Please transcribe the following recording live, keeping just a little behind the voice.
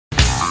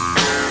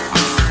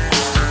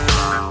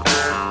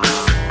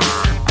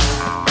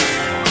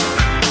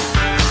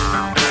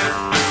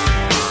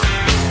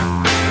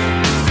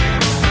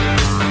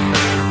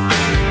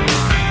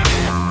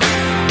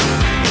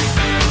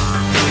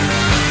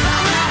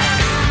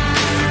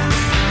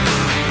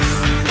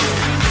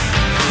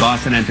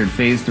Boston entered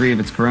phase 3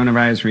 of its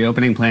coronavirus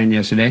reopening plan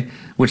yesterday,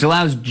 which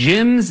allows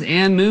gyms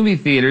and movie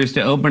theaters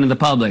to open to the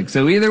public.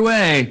 So either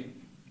way,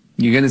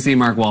 you're going to see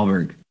Mark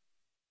Wahlberg.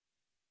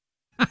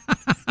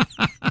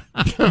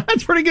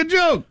 That's a pretty good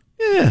joke.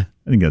 Yeah.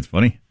 I think that's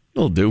funny.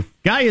 It'll do.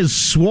 Guy is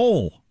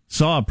swole.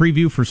 Saw a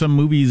preview for some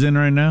movie he's in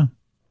right now.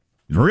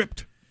 He's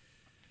ripped.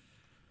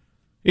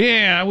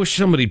 Yeah, I wish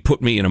somebody'd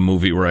put me in a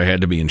movie where I had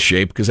to be in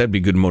shape, because that'd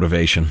be good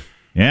motivation.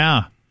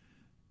 Yeah.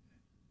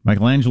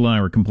 Michelangelo and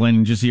I were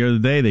complaining just the other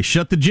day. They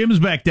shut the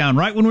gyms back down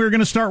right when we were going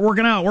to start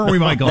working out, weren't we,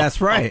 Michael?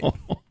 That's right.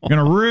 We're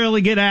going to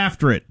really get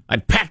after it.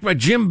 I'd packed my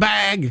gym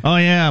bag. Oh,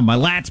 yeah. My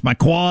lats, my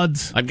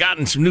quads. I'd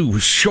gotten some new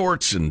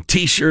shorts and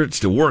T-shirts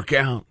to work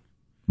out.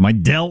 My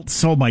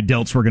delts. Oh, my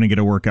delts were going to get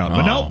a workout.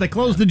 But nope, they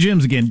closed the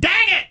gyms again.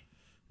 Dang it!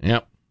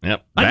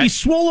 Yep. I'd be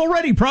swole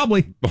already,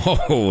 probably.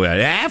 Oh,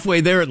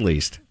 halfway there at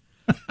least.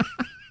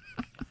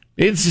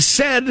 It's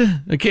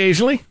said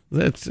occasionally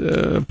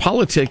that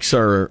politics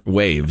are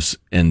waves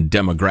and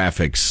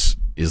demographics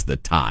is the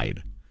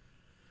tide.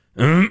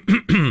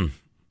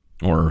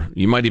 Or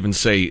you might even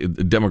say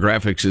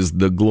demographics is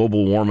the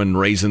global warming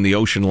raising the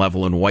ocean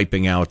level and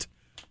wiping out,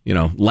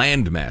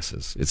 land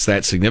masses. It's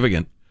that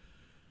significant.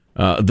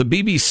 The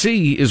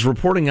BBC is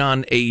reporting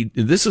on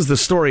this is the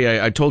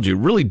story I told you,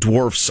 really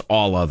dwarfs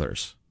all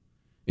others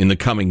in the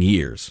coming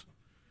years.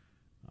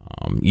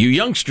 You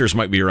youngsters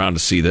might be around to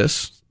see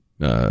this.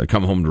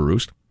 Come home to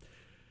roost.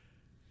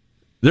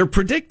 They're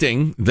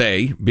predicting,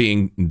 they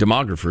being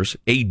demographers,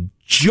 a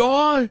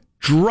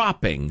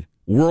jaw-dropping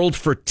world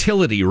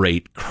fertility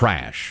rate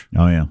crash.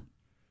 Oh, yeah.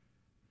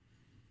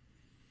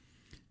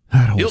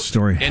 That whole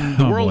story. And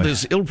the world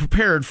is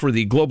ill-prepared for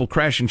the global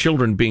crash in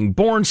children being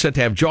born, set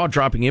to have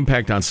jaw-dropping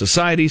impact on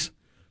societies.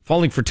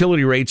 Falling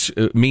fertility rates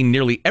mean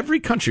nearly every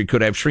country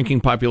could have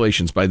shrinking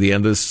populations by the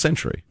end of this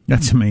century.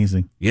 That's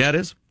amazing. Yeah, it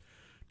is.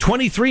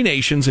 23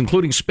 nations,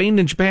 including Spain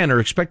and Japan, are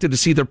expected to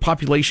see their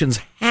populations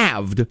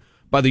halved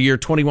by the year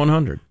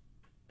 2100.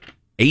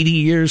 80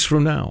 years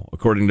from now,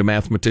 according to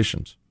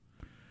mathematicians.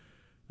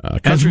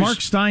 As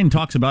Mark Stein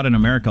talks about in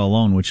America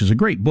Alone, which is a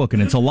great book,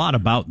 and it's a lot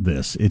about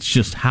this. It's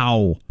just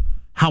how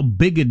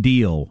big a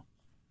deal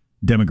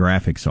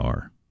demographics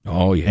are.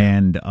 Oh, yeah.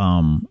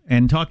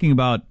 And talking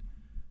about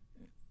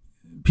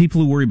people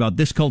who worry about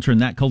this culture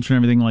and that culture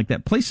and everything like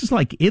that. Places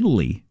like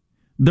Italy,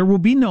 there will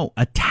be no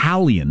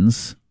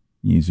Italians,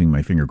 using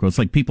my finger quotes,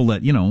 like people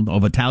that,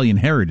 of Italian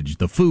heritage,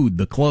 the food,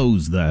 the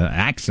clothes, the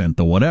accent,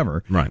 the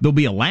whatever. Right. There'll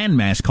be a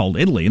landmass called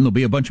Italy, and there'll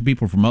be a bunch of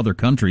people from other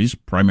countries,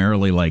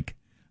 primarily like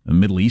the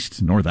Middle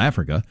East, North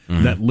Africa,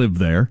 that live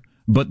there.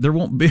 But there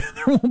won't be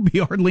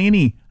hardly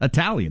any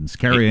Italians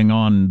carrying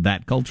on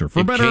that culture,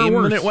 for better or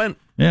worse. And it went.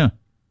 Yeah.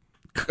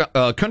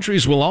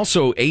 Countries will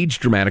also age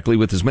dramatically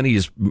with as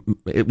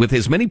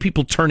many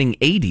people turning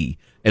 80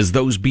 as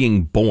those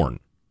being born.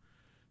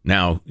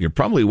 Now, you're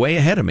probably way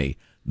ahead of me.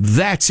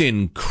 That's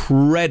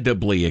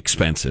incredibly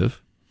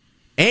expensive,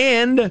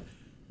 and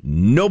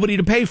nobody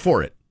to pay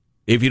for it.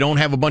 If you don't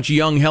have a bunch of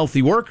young,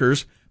 healthy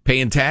workers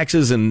paying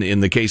taxes, and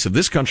in the case of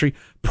this country,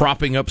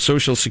 propping up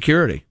Social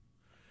Security.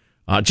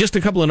 Just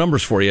a couple of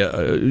numbers for you.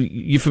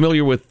 You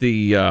familiar with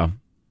the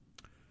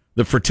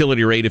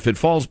fertility rate? If it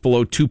falls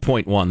below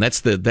 2.1,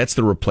 that's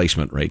the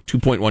replacement rate.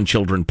 2.1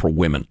 children per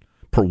woman.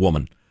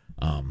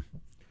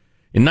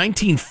 In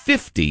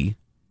 1950,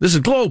 this is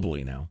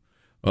globally now.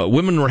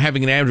 Women were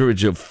having an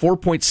average of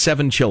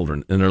 4.7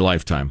 children in their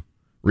lifetime.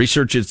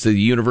 Research at the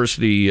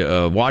University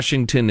of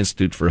Washington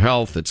Institute for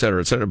Health, et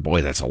cetera, et cetera.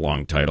 Boy, that's a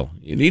long title.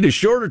 You need a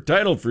shorter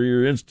title for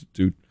your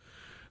institute.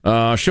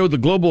 Showed the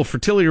global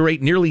fertility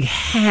rate nearly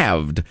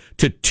halved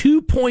to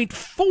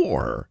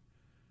 2.4.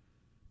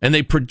 And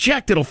they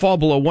project it'll fall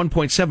below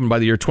 1.7 by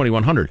the year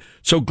 2100.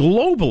 So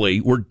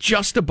globally, we're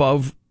just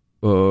above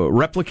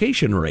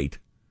replication rate.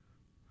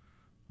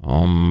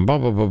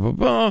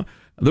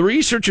 The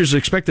researchers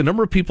expect the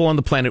number of people on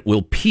the planet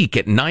will peak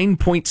at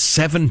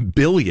 9.7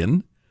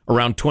 billion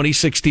around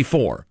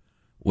 2064,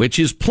 which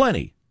is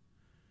plenty,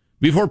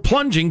 before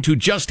plunging to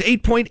just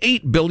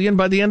 8.8 billion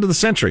by the end of the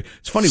century.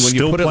 It's funny when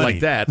you put it like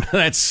that.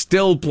 That's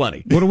still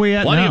plenty. What are we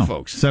at plenty now? Of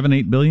folks.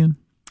 7-8 billion?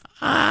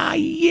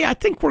 Yeah, I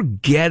think we're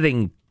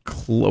getting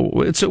close.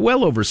 It's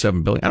well over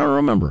 7 billion. I don't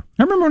remember.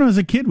 I remember when I was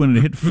a kid when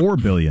it hit 4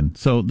 billion.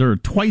 So there are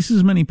twice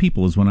as many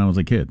people as when I was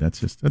a kid.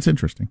 That's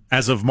interesting.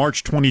 As of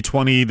March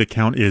 2020, the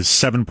count is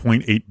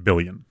 7.8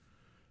 billion.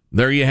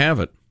 There you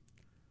have it.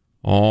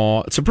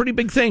 It's a pretty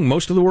big thing.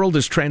 Most of the world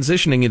is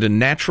transitioning into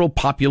natural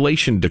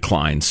population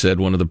decline, said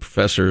one of the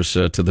professors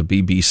to the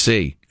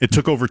BBC. It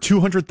took over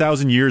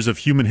 200,000 years of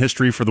human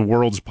history for the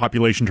world's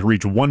population to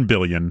reach 1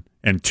 billion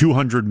and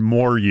 200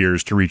 more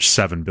years to reach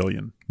 7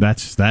 billion.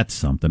 That's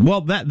something.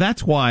 Well,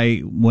 that's why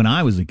when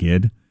I was a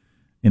kid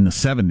in the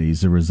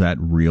 70s, there was that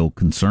real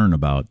concern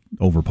about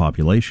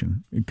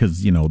overpopulation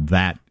because,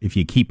 that if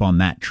you keep on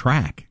that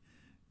track,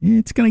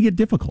 it's going to get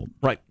difficult.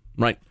 Right.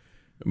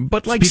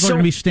 But like people are going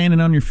to be standing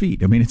on your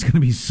feet. I mean, it's going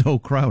to be so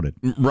crowded.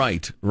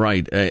 Right.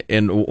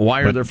 And why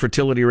are their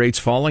fertility rates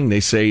falling? They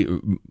say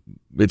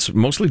it's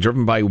mostly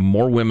driven by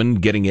more women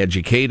getting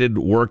educated,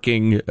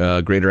 working,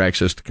 greater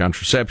access to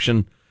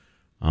contraception,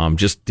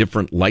 just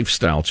different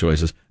lifestyle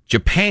choices.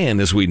 Japan,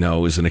 as we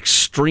know, is an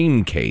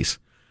extreme case.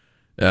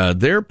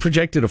 They're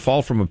projected to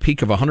fall from a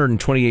peak of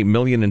 128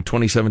 million in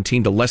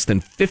 2017 to less than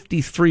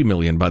 53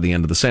 million by the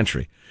end of the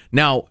century.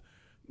 Now,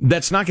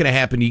 that's not going to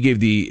happen. You gave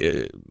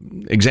the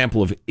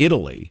example of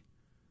Italy,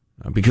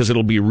 because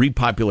it'll be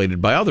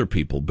repopulated by other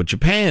people. But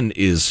Japan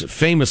is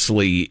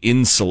famously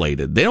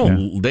insulated. They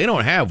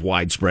don't have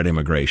widespread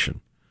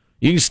immigration.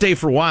 You can stay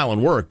for a while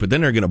and work, but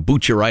then they're going to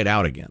boot you right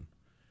out again.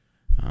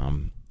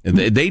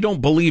 They don't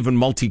believe in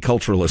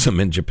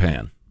multiculturalism in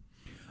Japan.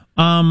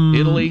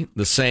 Italy,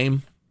 the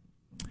same.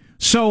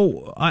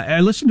 So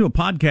I listened to a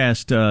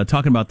podcast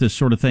talking about this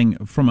sort of thing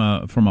from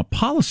a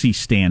policy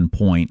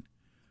standpoint.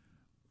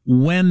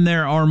 When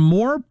there are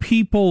more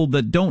people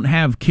that don't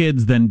have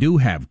kids than do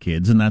have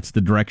kids, and that's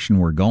the direction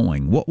we're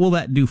going, what will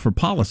that do for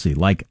policy?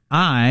 Like,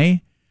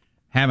 I've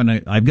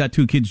got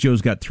 2 kids,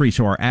 Joe's got 3,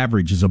 so our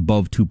average is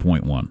above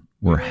 2.1.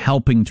 We're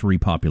helping to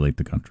repopulate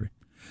the country.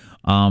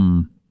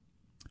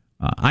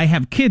 I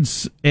have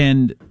kids,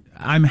 and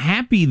I'm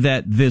happy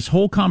that this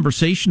whole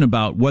conversation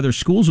about whether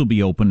schools will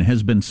be open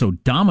has been so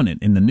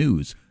dominant in the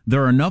news.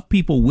 There are enough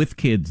people with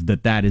kids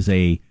that is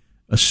a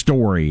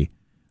story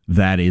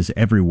that is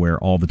everywhere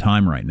all the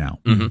time right now.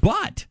 Mm-hmm.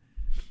 But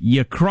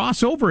you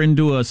cross over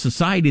into a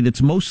society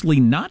that's mostly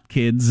not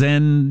kids,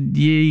 and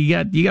you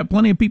got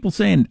plenty of people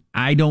saying,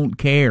 I don't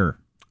care.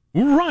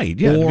 Right,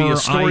 yeah. It'd be a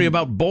story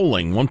about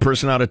bowling. 1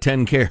 person out of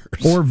 10 cares.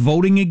 Or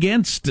voting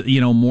against,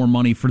 more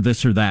money for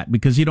this or that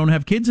because you don't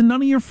have kids and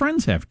none of your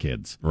friends have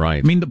kids.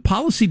 Right. I mean, the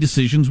policy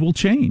decisions will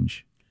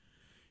change.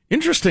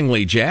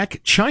 Interestingly, Jack,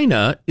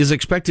 China is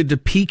expected to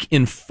peak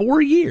in 4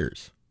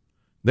 years.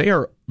 They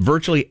are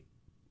virtually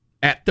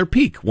at their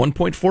peak,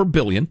 1.4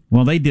 billion.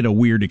 Well, they did a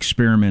weird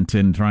experiment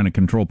in trying to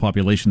control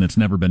population that's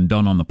never been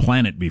done on the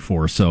planet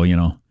before. So,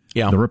 the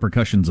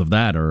repercussions of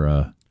that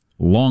are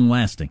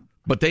long-lasting.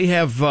 But they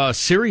have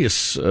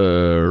serious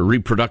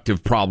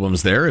reproductive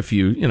problems there. If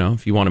you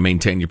want to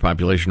maintain your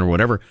population or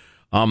whatever,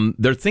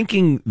 they're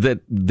thinking that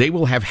they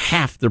will have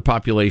half their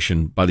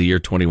population by the year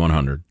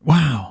 2100.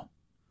 Wow.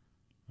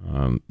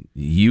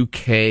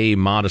 UK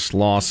modest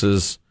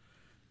losses.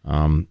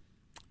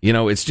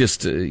 It's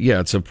just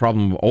it's a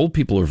problem. Old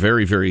people are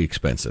very, very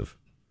expensive.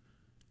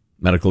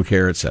 Medical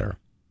care, etc.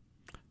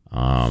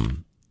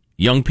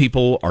 Young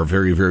people are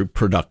very, very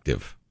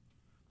productive.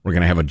 We're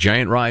going to have a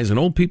giant rise in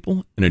old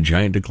people and a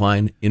giant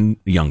decline in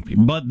young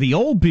people. But the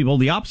old people,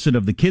 the opposite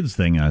of the kids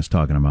thing I was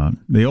talking about,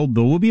 there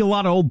will be a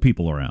lot of old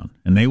people around,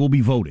 and they will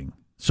be voting.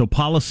 So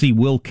policy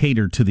will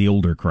cater to the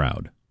older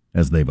crowd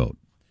as they vote.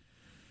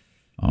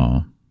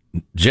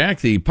 Jack,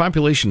 the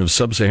population of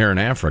sub-Saharan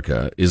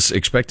Africa is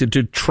expected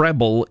to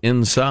treble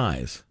in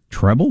size.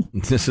 Treble?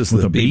 This is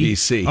the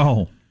BBC.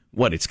 Oh.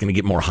 What, it's going to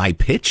get more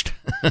high-pitched?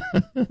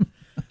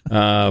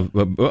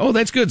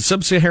 That's good.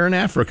 Sub-Saharan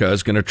Africa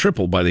is going to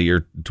triple by the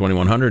year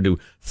 2100 to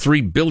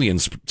 3 billion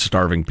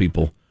starving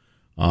people.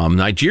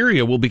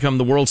 Nigeria will become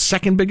the world's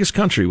second biggest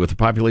country with a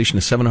population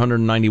of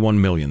 791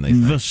 million, they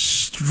think. The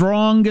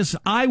strongest.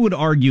 I would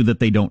argue that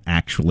they don't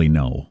actually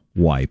know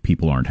why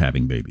people aren't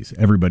having babies.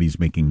 Everybody's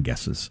making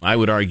guesses. I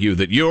would argue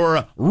that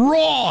you're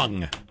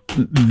wrong.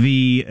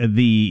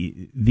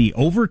 The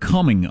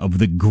overcoming of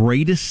the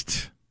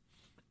greatest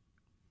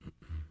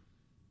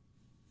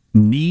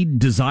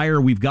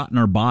desire we've got in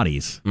our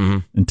bodies,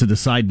 and to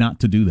decide not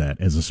to do that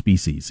as a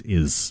species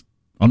is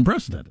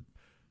unprecedented.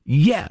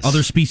 Yes.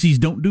 Other species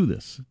don't do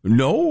this.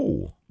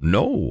 No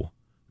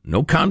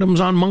condoms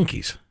on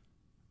monkeys.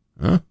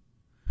 Huh?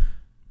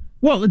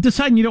 Well,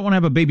 deciding you don't want to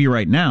have a baby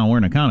right now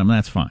wearing a condom,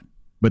 that's fine.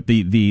 But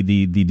the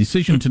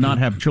decision to not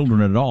have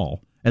children at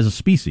all as a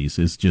species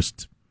is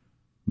just,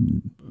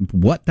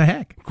 what the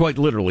heck? Quite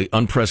literally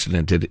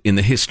unprecedented in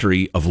the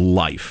history of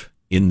life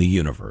in the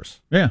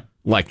universe. Yeah.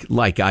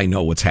 Like I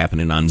know what's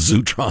happening on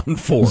Zutron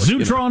 4.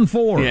 Zutron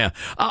 4. Yeah.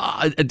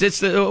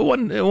 Just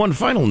one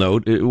final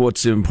note.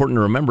 What's important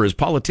to remember is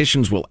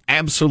politicians will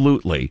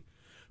absolutely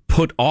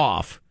put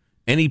off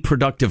any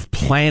productive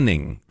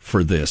planning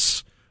for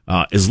this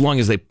as long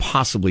as they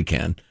possibly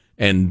can.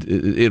 And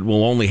it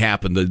will only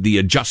happen, the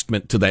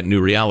adjustment to that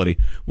new reality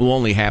will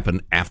only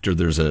happen after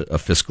there's a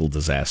fiscal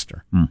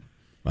disaster.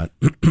 But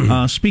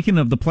speaking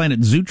of the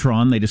planet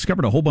Zutron, they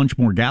discovered a whole bunch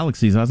more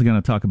galaxies. I was going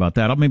to talk about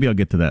that. Maybe I'll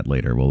get to that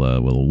later.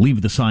 We'll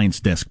leave the science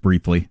desk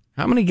briefly.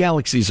 How many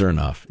galaxies are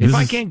enough? If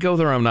I can't go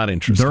there, I'm not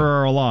interested. There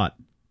are a lot.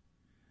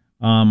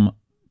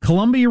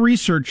 Columbia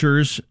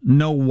researchers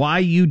know why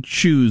you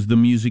choose the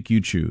music you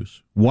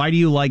choose. Why do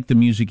you like the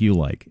music you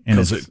like?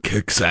 Because it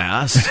kicks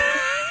ass.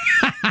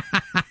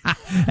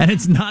 And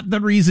it's not the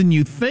reason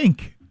you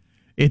think.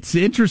 It's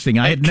interesting.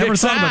 I had never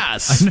thought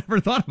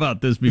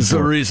about this before. It's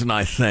the reason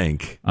I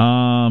think.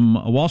 A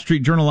Wall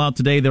Street Journal out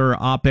today,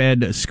 their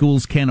op-ed,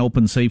 schools can't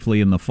open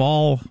safely in the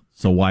fall,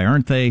 so why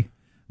aren't they?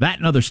 That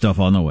and other stuff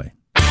on the way.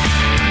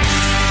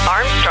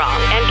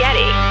 Armstrong and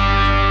Getty.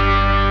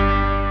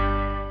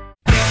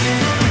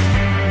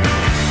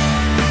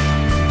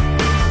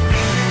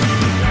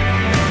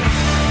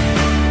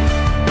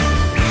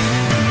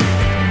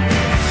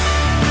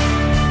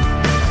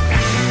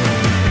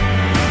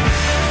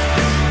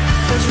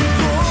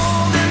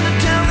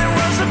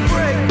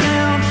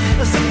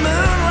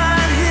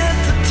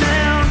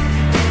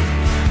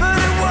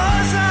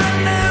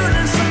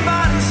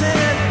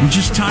 I'm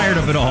just tired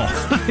of it all.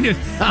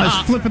 I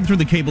was flipping through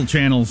the cable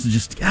channels,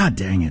 just God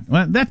dang it.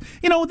 Well,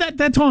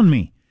 that's on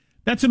me.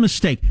 That's a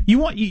mistake. You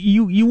want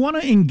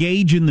to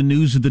engage in the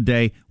news of the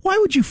day. Why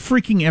would you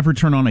freaking ever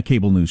turn on a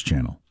cable news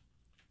channel?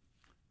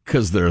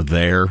 Because they're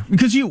there.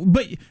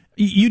 But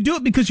you do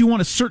it because you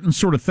want a certain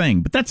sort of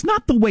thing. But that's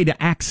not the way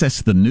to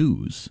access the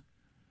news.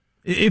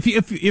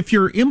 If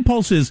your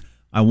impulse is,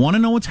 I want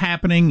to know what's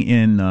happening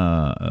in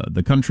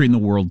the country and the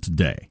world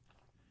today,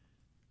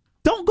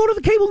 don't go to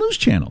the cable news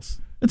channels.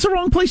 It's the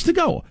wrong place to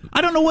go. I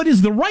don't know what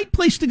is the right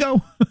place to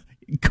go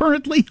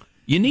currently.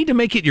 You need to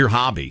make it your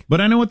hobby. But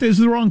I know what is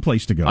the wrong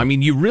place to go. I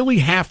mean, you really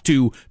have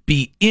to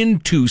be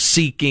into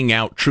seeking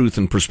out truth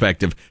and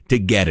perspective to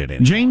get it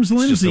in. James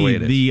Lindsay,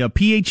 the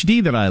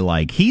PhD that I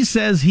like, he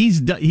says he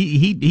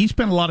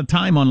spent a lot of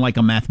time on like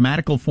a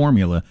mathematical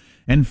formula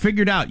and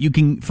figured out you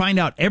can find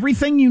out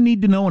everything you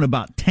need to know in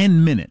about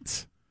 10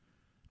 minutes.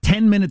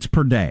 10 minutes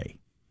per day.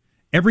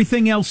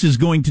 Everything else is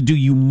going to do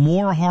you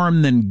more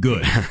harm than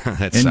good.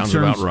 That sounds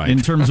about right. In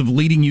terms of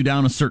leading you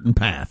down a certain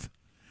path.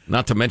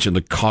 Not to mention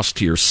the cost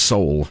to your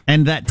soul.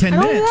 And that 10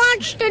 minutes. Don't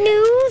watch the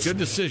news. Good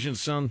decision,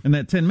 son. And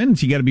that 10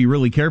 minutes, you got to be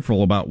really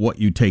careful about what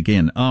you take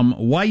in.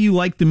 Why you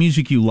like the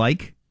music you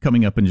like,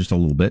 coming up in just a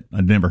little bit.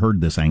 I'd never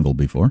heard this angle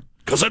before.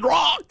 Because it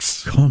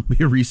rocks.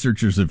 Columbia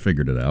researchers have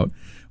figured it out.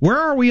 Where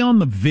are we on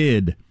the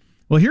vid?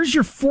 Well, here's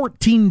your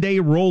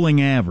 14-day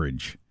rolling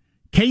average.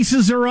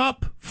 Cases are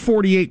up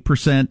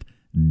 48%.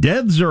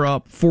 Deaths are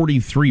up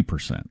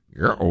 43%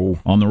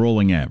 on the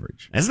rolling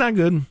average. That's not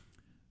good.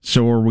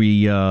 So are we,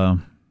 yeah.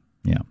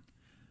 I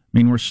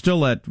mean, we're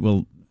still at,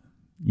 well,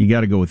 you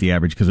got to go with the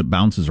average because it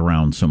bounces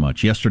around so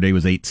much. Yesterday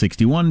was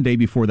 861. Day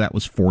before that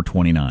was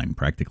 429,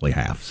 practically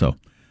half. So,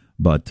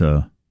 but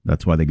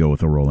that's why they go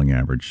with a rolling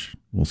average.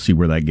 We'll see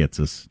where that gets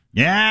us.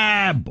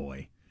 Yeah,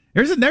 boy.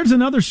 There's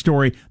another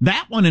story.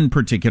 That one in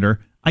particular,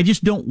 I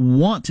just don't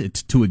want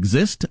it to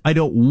exist. I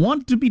don't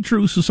want it to be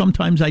true, so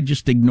sometimes I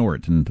just ignore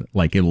it and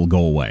like it'll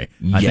go away.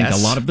 I think a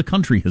lot of the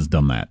country has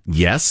done that.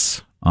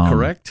 Yes,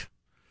 correct.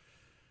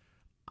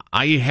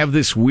 I have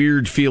this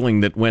weird feeling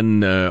that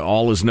when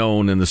all is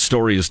known and the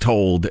story is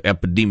told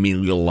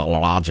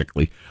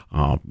epidemiologically,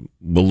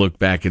 we'll look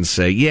back and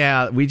say,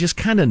 yeah, we just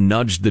kind of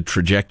nudged the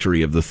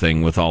trajectory of the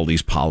thing with all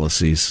these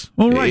policies.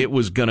 Well, right. It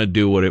was going to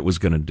do what it was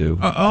going to do.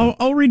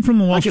 I'll read from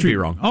the Wall Street. I could be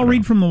wrong. I'll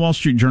read from the Wall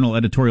Street Journal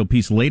editorial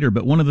piece later,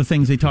 but one of the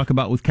things they talk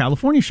about with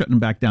California shutting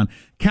back down,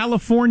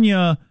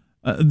 California,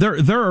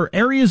 there are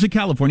areas of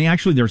California,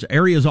 actually there's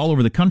areas all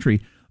over the country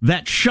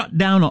that shut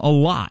down a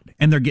lot,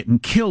 and they're getting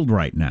killed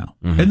right now.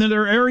 Mm-hmm. And then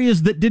there are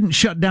areas that didn't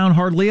shut down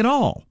hardly at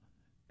all,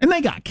 and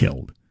they got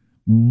killed.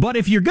 But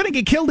if you're going to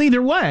get killed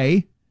either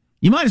way,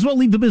 you might as well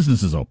leave the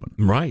businesses open.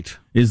 Right.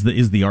 Is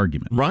the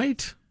argument.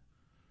 Right.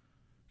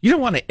 You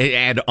don't want to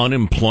add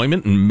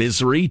unemployment and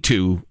misery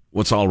to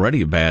what's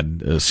already a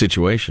bad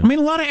situation. I mean,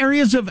 a lot of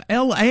areas of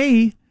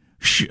L.A.,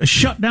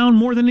 shut down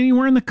more than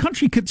anywhere in the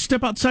country. Could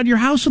step outside your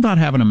house without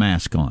having a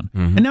mask on.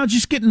 Mm-hmm. And now it's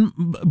just getting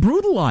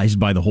brutalized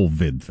by the whole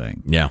vid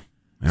thing. Yeah.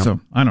 Yep. So,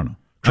 I don't know.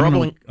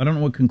 Troubling. I don't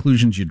know what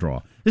conclusions you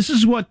draw. This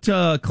is what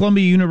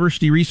Columbia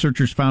University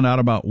researchers found out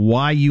about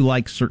why you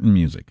like certain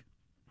music.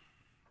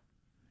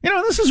 You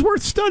know, this is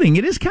worth studying.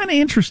 It is kind of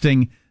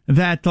interesting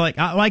that, like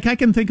I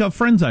can think of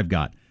friends I've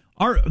got,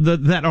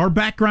 that our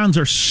backgrounds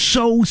are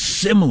so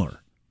similar.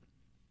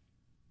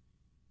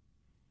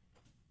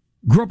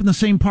 Grew up in the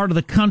same part of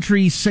the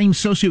country, same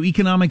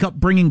socioeconomic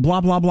upbringing,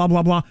 blah, blah, blah,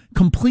 blah, blah.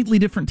 Completely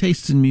different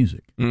tastes in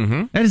music.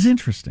 Mm-hmm. That is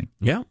interesting.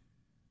 Yeah.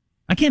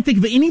 I can't think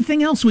of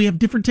anything else we have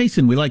different tastes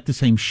in. We like the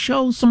same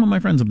shows. Some of my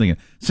friends, I'm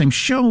thinking, same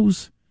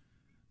shows,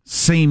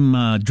 same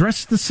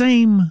dress the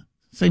same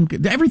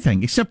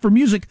everything, except for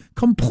music,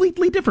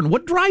 completely different.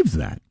 What drives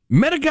that?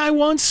 Met a guy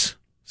once,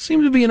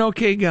 seemed to be an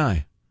okay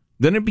guy.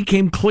 Then it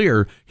became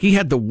clear he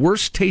had the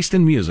worst taste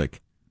in music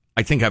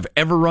I think I've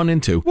ever run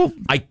into. Well,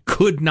 I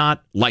could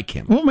not like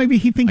him. Well, maybe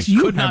he thinks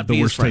you have the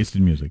worst taste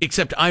in music.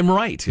 Except I'm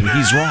right, and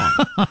he's wrong.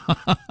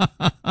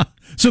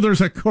 So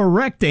there's a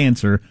correct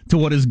answer to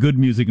what is good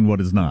music and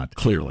what is not.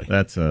 Clearly.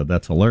 That's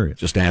hilarious.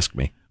 Just ask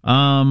me.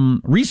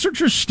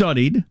 Researchers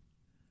studied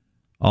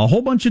a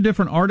whole bunch of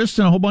different artists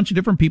and a whole bunch of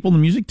different people in the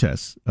music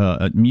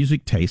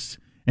tastes,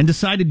 and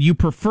decided you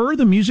prefer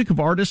the music of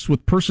artists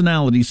with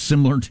personalities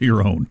similar to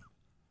your own.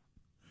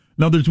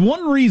 Now, there's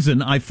one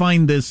reason I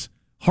find this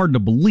hard to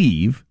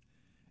believe,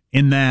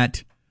 in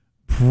that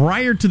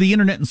prior to the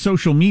internet and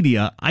social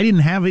media, I didn't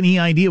have any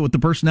idea what the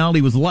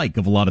personality was like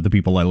of a lot of the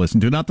people I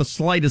listened to. Not the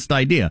slightest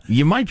idea.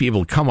 You might be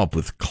able to come up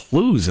with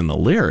clues in the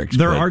lyrics,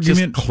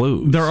 just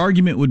clues. Their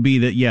argument would be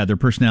that, yeah, their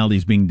personality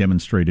is being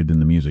demonstrated in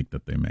the music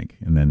that they make,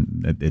 and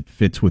then it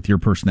fits with your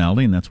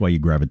personality, and that's why you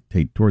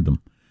gravitate toward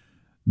them.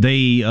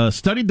 They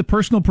studied the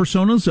personal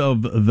personas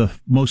of the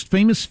most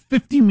famous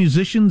 50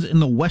 musicians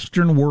in the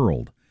Western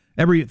world.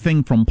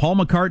 Everything from Paul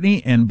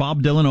McCartney and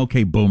Bob Dylan,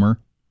 okay,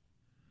 boomer,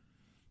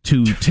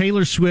 to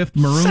Taylor Swift,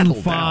 Maroon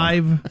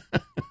 5,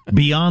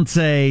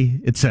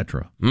 Beyonce,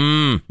 etc.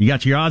 You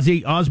got your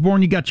Ozzy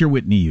Osbourne, you got your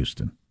Whitney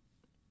Houston.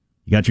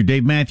 You got your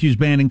Dave Matthews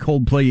Band and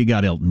Coldplay, you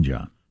got Elton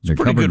John. They're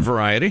Pretty covered- good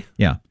variety.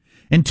 Yeah.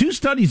 In 2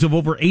 studies of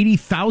over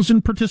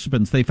 80,000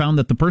 participants, they found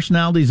that the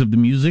personalities of the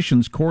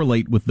musicians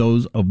correlate with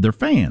those of their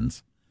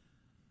fans.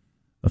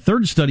 A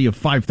 3rd study of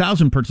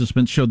 5,000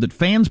 participants showed that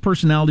fans'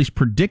 personalities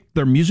predict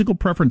their musical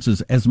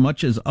preferences as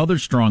much as other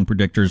strong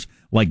predictors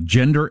like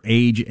gender,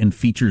 age, and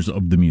features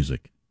of the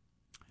music.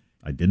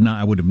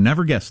 I would have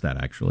never guessed that,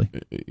 actually.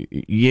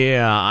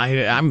 Yeah,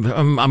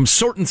 I'm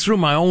sorting through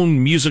my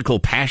own musical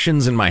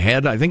passions in my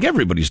head. I think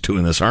everybody's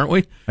doing this, aren't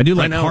we? I do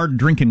like know. hard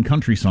drinking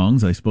country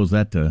songs. I suppose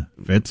that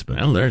fits. But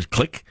Well, there's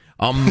click.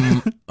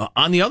 On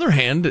the other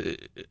hand,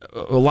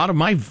 a lot of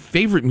my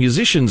favorite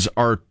musicians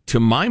are, to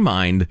my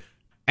mind,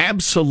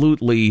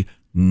 absolutely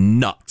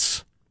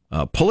nuts,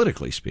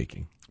 politically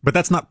speaking. But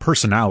that's not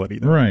personality,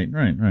 though. right.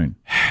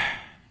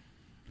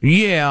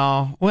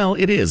 Yeah, well,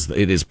 it is.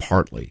 It is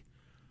partly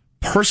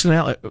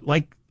personality.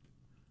 Like,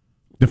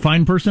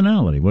 Define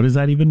personality. What does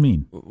that even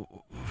mean?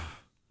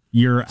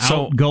 You're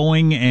So-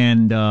 outgoing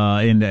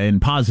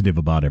and positive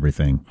about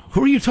everything.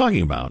 who are you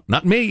talking about?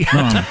 Not me.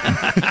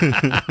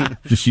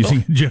 Just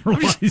using a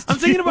generalized. I'm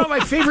thinking about my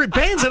favorite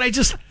bands, and I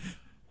just.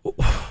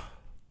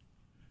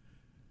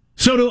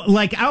 So do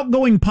like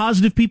outgoing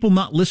positive people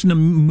not listen to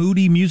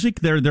moody music?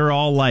 They're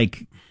all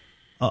like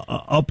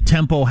up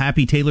tempo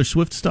happy Taylor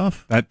Swift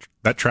stuff?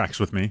 That tracks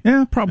with me.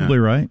 Yeah, probably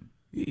right.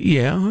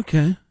 Yeah.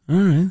 Okay. All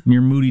right. And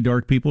your moody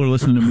dark people are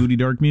listening to moody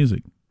dark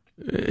music.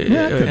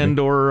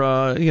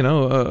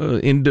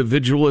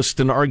 Individualist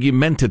and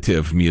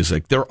argumentative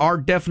music. There are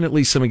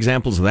definitely some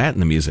examples of that in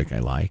the music I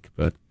like,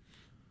 but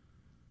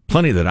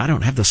plenty that I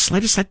don't have the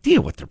slightest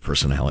idea what their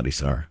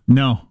personalities are.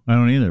 No, I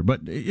don't either.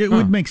 But it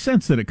would make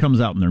sense that it comes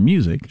out in their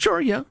music.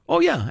 Sure, yeah. Oh,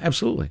 yeah,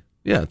 absolutely.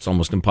 Yeah, it's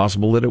almost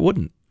impossible that it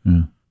wouldn't.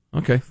 Yeah.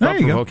 Okay, There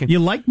you go. thought-provoking. You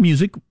like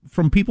music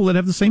from people that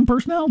have the same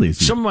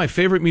personalities. Some of my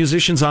favorite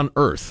musicians on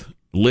earth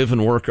live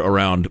and work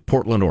around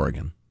Portland,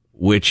 Oregon,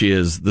 which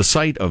is the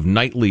site of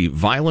nightly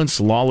violence,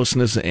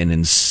 lawlessness, and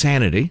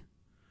insanity.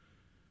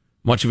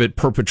 Much of it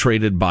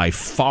perpetrated by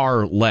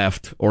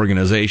far-left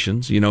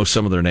organizations. You know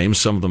some of their names,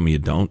 some of them you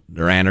don't.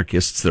 They're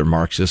anarchists, they're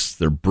Marxists,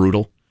 they're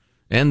brutal,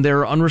 and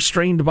they're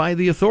unrestrained by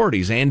the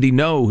authorities. Andy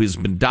No has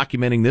been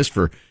documenting this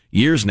for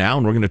years now,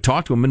 and we're going to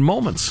talk to him in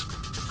moments.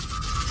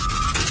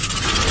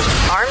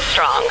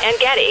 Armstrong and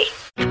Getty.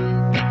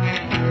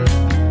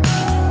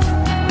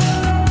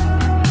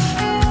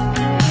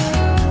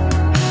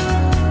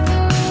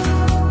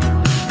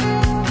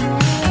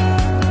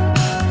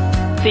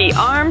 The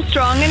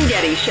Armstrong and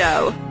Getty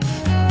Show.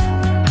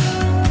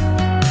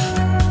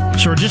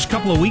 So we're just a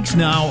couple of weeks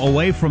now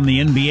away from the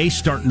NBA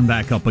starting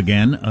back up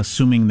again,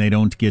 assuming they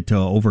don't get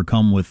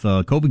overcome with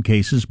COVID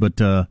cases. But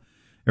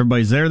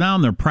everybody's there now,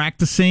 and they're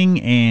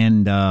practicing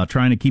and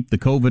trying to keep the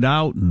COVID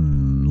out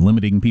and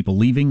limiting people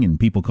leaving and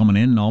people coming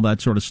in and all that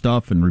sort of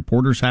stuff. And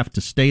reporters have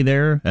to stay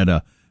there at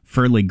a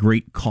fairly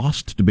great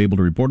cost to be able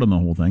to report on the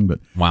whole thing. But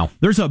Wow.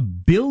 there's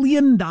 $1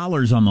 billion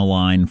on the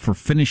line for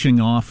finishing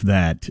off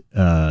that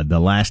the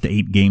last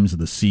 8 games of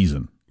the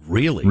season,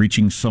 Really?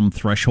 reaching some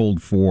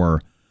threshold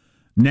for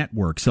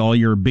networks, all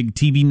your big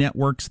TV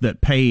networks that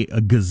pay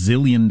 $1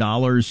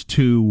 gazillion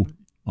to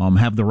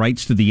have the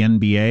rights to the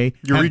NBA.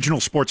 Your regional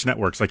sports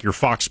networks, like your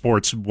Fox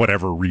Sports,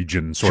 whatever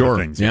region sort Sure, of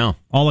things. yeah.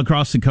 All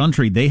across the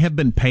country, they have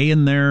been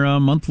paying their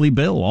monthly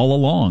bill all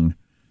along.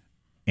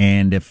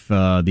 And if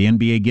the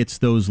NBA gets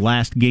those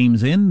last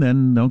games in,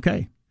 then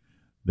okay.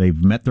 They've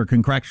met their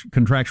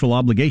contractual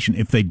obligation.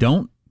 If they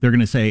don't, they're going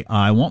to say,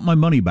 I want my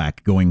money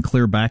back, going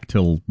clear back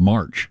till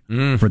March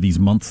for these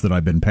months that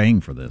I've been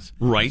paying for this.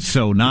 Right.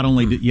 So not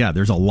only,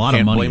 there's a lot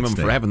Can't of money blame at them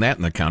stake. for having that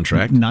in the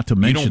contract. Not to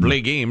mention you don't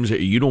play games,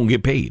 you don't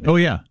get paid. Oh,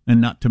 yeah. And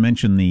not to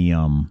mention the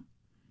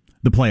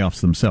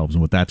playoffs themselves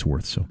and what that's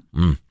worth. So Did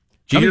you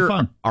that'll be hear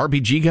fun.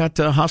 RBG got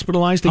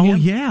hospitalized again? Oh,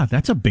 yeah.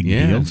 That's a big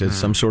Yeah, deal. it's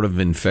some sort of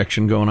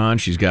infection going on.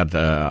 She's got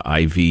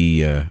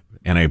IV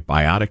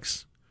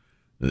antibiotics.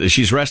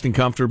 She's resting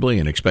comfortably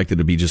and expected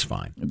to be just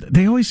fine.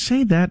 They always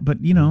say that, but,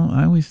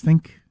 I always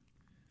think...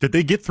 Did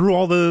they get through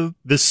all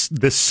this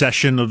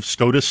session of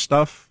SCOTUS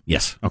stuff?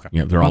 Yes. Okay.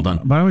 Yeah, they're all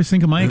done. But I always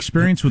think of my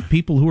experience with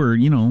people who are,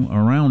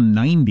 around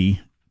 90,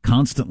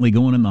 constantly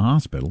going in the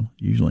hospital,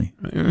 usually.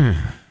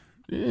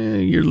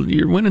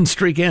 Your winning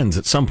streak ends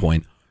at some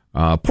point.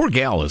 Poor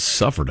gal has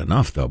suffered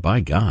enough, though, by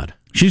God.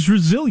 She's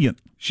resilient.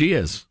 She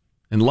is,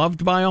 and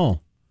loved by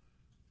all.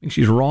 I think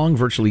she's wrong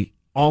virtually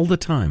all the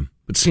time,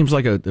 but seems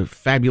like a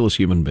fabulous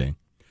human being.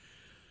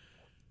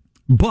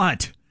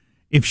 But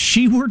if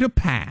she were to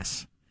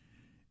pass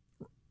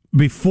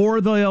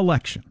before the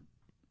election,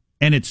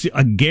 and it's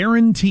a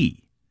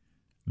guarantee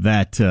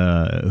that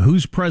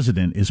who's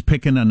president is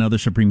picking another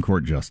Supreme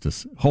Court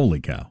justice, holy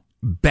cow.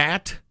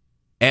 Bat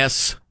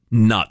S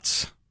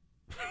nuts.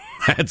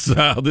 That's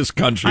how this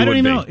country I don't would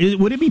even be. know.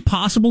 Would it be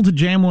possible to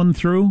jam one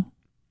through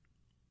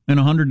in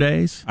 100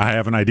 days? I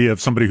have an idea of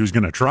somebody who's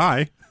going to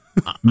try.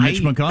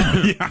 Mitch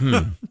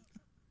McConnell.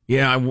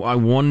 Yeah, I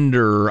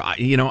wonder,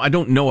 I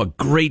don't know a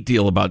great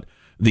deal about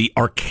the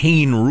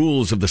arcane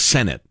rules of the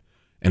Senate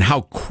and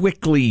how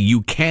quickly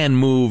you can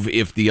move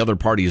if the other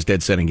party is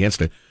dead set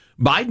against it.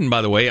 Biden,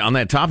 by the way, on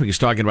that topic, is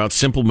talking about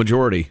simple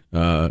majority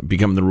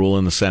becoming the rule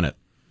in the Senate.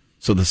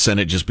 So the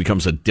Senate just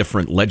becomes a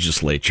different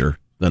legislature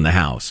than the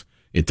House.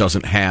 It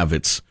doesn't have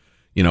its,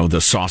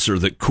 the saucer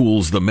that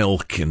cools the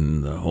milk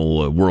and the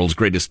whole world's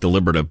greatest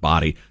deliberative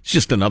body. It's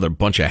just another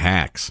bunch of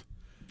hacks.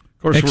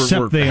 Of course,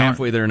 we're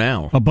halfway there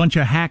now. A bunch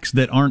of hacks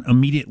that aren't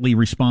immediately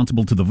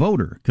responsible to the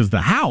voter, because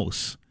the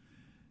House,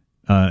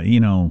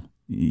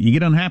 you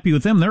get unhappy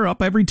with them, they're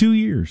up every 2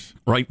 years.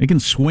 Right. They can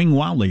swing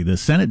wildly. The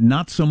Senate,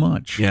 not so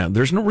much. Yeah,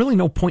 there's really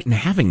no point in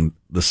having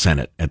the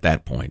Senate at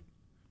that point,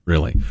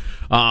 really.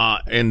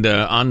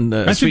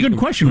 That's a good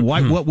question.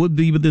 What would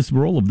be this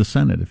role of the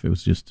Senate if it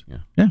was just...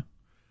 Yeah.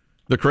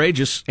 The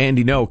courageous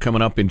Andy No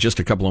coming up in just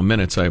a couple of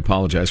minutes. I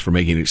apologize for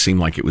making it seem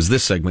like it was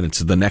this segment. It's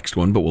the next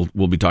one, but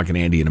we'll be talking to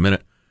Andy in a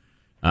minute.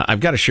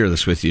 I've got to share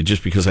this with you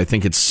just because I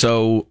think it's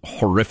so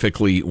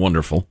horrifically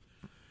wonderful.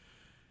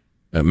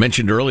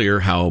 Mentioned earlier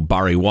how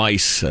Bari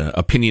Weiss,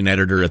 opinion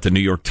editor at the New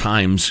York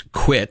Times,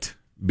 quit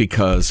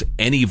because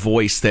any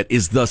voice that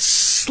is the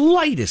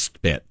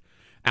slightest bit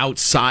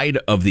outside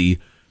of the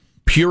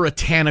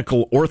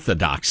puritanical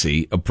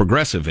orthodoxy of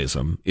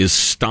progressivism is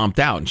stomped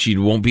out, and she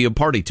won't be a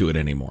party to it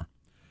anymore.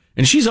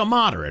 And she's a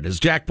moderate.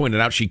 As Jack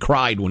pointed out, she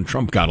cried when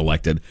Trump got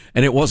elected,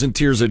 and it wasn't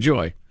tears of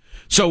joy.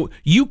 So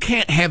you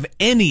can't have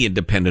any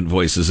independent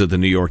voices at the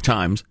New York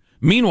Times.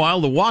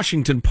 Meanwhile, the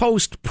Washington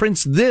Post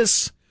prints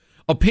this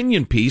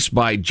opinion piece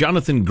by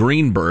Jonathan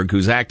Greenberg,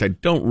 whose act I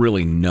don't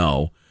really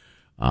know.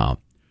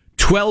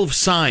 12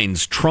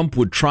 signs Trump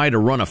would try to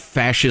run a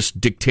fascist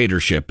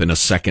dictatorship in a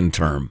second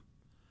term.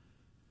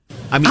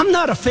 I mean, I'm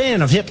not a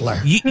fan of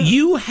Hitler.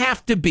 You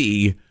have to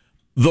be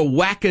the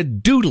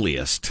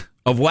wackadoodliest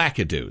of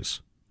wackadoos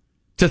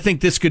to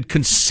think this could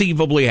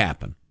conceivably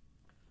happen.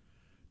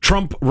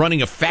 Trump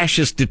running a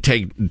fascist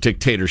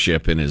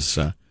dictatorship in his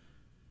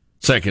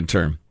second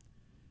term.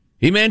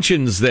 He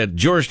mentions that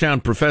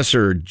Georgetown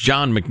professor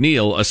John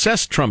McNeil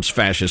assessed Trump's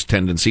fascist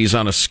tendencies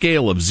on a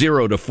scale of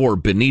 0 to 4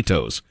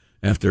 Benitos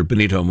after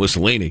Benito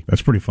Mussolini.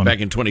 That's pretty funny.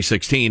 Back in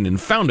 2016, and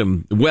found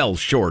him well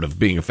short of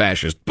being a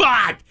fascist.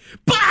 But,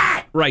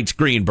 writes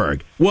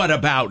Greenberg, what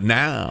about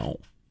now?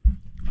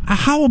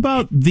 How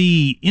about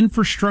the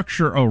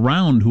infrastructure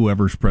around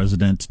whoever's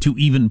president to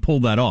even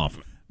pull that off?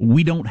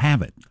 We don't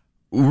have it.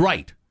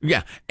 Right.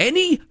 Yeah.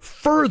 Any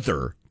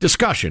further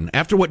discussion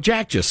after what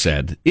Jack just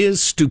said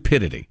is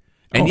stupidity.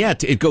 And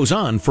yet it goes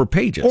on for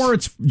pages. Or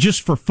it's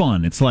just for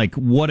fun. It's like,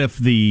 what if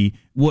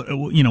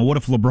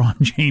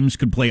LeBron James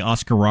could play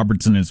Oscar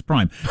Robertson in his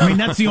prime? I mean,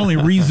 that's the only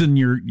reason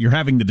you're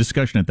having the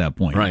discussion at that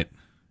point. Right.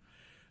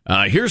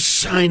 Here's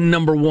sign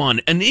number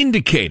 1, an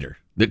indicator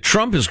that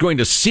Trump is going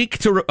to seek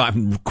to,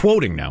 I'm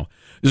quoting now,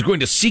 is going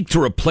to seek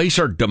to replace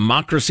our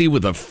democracy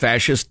with a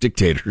fascist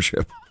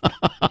dictatorship.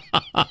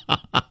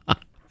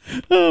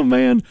 Oh,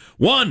 man.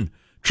 1,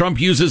 Trump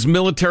uses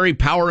military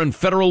power and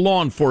federal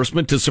law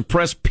enforcement to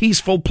suppress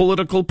peaceful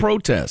political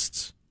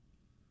protests.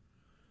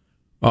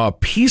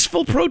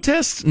 Peaceful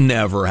protests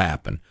never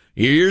happen.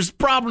 Here's the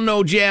problem,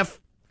 though,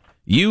 Jeff.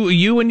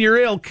 You and your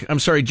ilk, I'm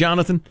sorry,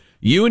 Jonathan,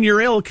 you and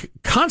your ilk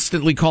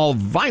constantly call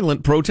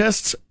violent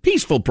protests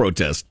peaceful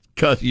protests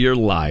because you're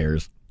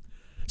liars.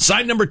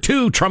 Sign number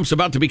 2, Trump's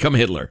about to become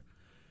Hitler.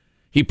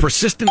 He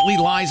persistently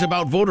lies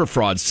about voter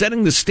fraud,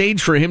 setting the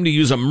stage for him to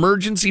use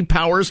emergency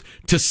powers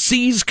to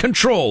seize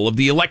control of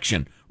the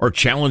election or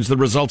challenge the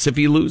results if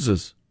he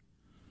loses.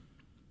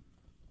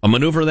 A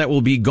maneuver that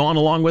will be gone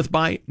along with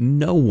by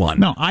no one.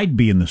 No, I'd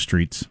be in the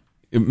streets.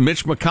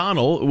 Mitch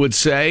McConnell would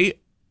say,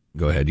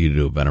 go ahead, you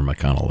do a better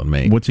McConnell than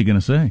me. What's he going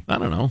to say? I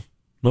don't know.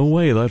 No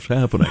way that's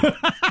happening.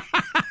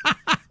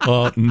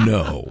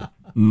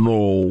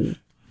 No.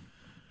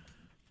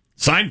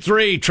 Sign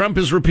 3, Trump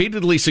has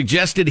repeatedly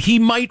suggested he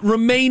might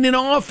remain in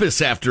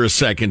office after a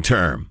second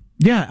term.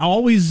 Yeah,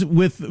 always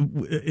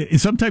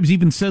sometimes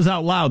even says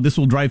out loud, this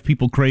will drive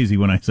people crazy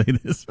when I say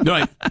this.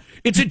 Right.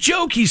 It's a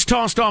joke he's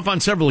tossed off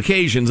on several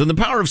occasions, and the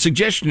power of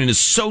suggestion is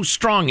so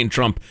strong in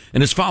Trump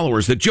and his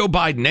followers that Joe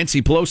Biden,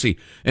 Nancy Pelosi,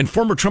 and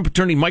former Trump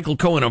attorney Michael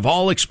Cohen have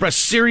all expressed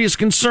serious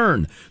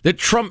concern that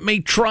Trump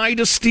may try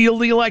to steal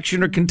the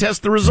election or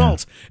contest the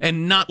results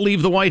and not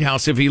leave the White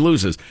House if he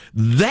loses.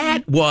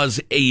 That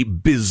was a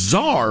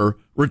bizarre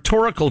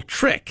rhetorical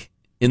trick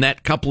in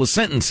that couple of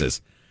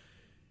sentences.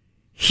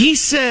 He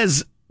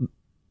says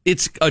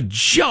it's a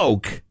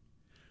joke,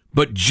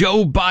 but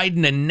Joe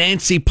Biden and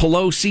Nancy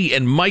Pelosi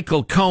and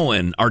Michael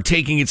Cohen are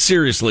taking it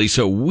seriously,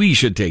 so we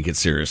should take it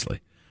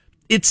seriously.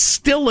 It's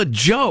still a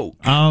joke.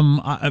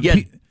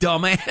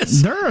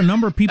 Dumbass. There are a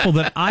number of people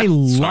that I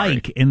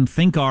like and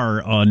think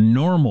are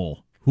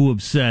normal who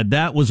have said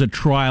that was a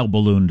trial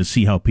balloon to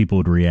see how people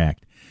would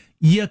react.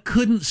 You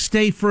couldn't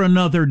stay for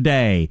another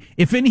day.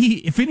 If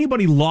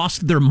anybody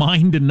lost their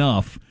mind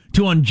enough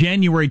to on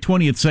January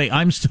 20th say,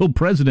 I'm still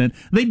president,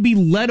 they'd be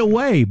led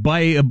away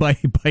by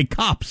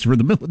cops or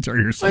the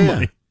military or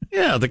somebody.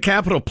 Yeah, the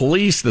Capitol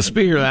Police, the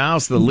Speaker of the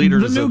House, the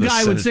leaders of the new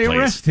guy would say, Senate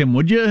arrest him,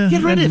 would you?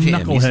 Get rid of him.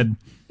 Knucklehead.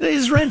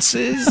 his rent's,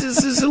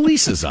 his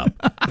lease is up.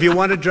 If you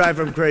want to drive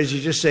him crazy,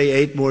 just say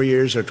 8 more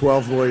years or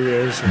 12 more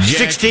years.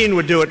 16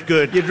 would do it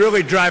good. You'd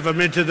really drive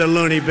him into the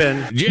loony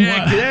bin.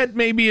 Jack, that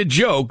may be a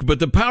joke, but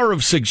the power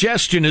of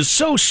suggestion is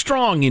so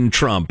strong in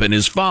Trump and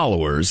his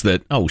followers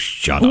that,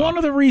 shut up. One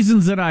of the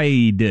reasons that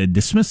I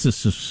dismiss this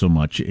so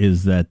much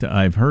is that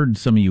I've heard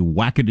some of you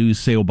wackadoos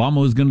say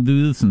Obama was going to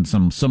do this, and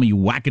some of you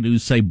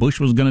wackadoos say Bush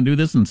was going to do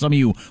this, and some of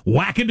you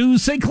wackadoos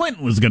say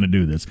Clinton was going to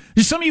do this.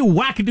 Just some of you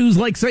wackadoos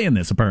like saying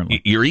this,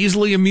 apparently. You're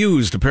easily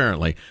amused,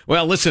 apparently.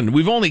 Well, listen,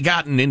 we've only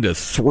gotten into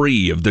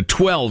 3 of the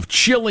 12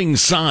 chilling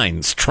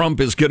signs Trump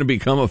is going to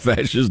become a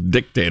fascist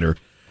dictator.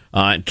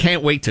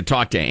 Can't wait to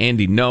talk to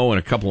Andy Ngo in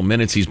a couple of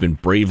minutes. He's been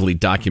bravely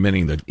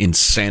documenting the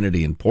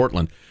insanity in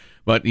Portland.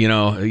 But, you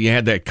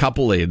had that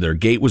couple, their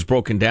gate was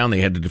broken down.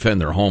 They had to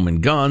defend their home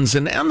and guns.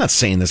 And I'm not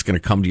saying that's going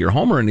to come to your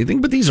home or anything,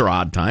 but these are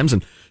odd times.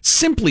 And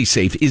Simply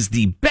Safe is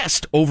the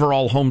best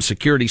overall home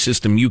security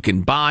system you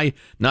can buy,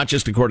 not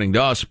just according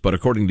to us, but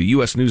according to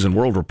U.S. News and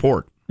World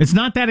Report. It's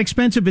not that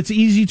expensive. It's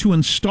easy to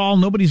install.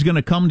 Nobody's going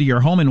to come to your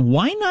home. And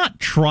why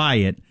not try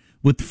it?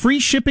 With free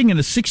shipping and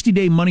a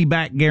 60-day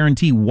money-back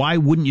guarantee, why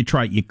wouldn't you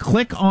try it? You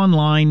click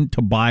online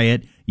to buy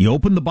it. You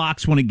open the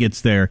box when it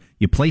gets there.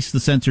 You place the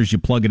sensors, you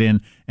plug it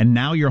in, and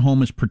now your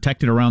home is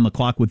protected around the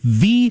clock with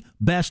the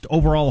best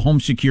overall home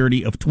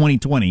security of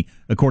 2020,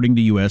 according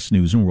to U.S.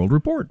 News and World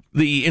Report.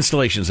 The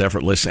installation is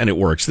effortless, and it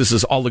works. This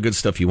is all the good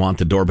stuff you want,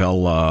 the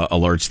doorbell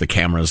alerts, the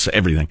cameras,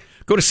 everything.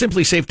 Go to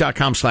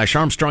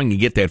simplysafe.com/Armstrong. You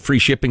get that free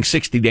shipping,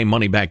 60-day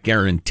money-back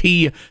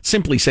guarantee.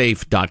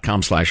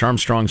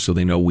 Simplysafe.com/Armstrong, so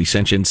they know we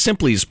sent you. And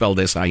Simply is spelled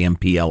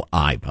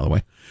S-I-M-P-L-I, by the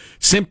way.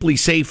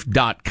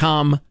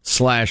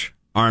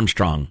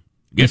 Simplysafe.com/Armstrong.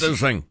 Get this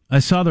thing. I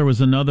saw there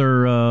was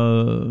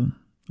another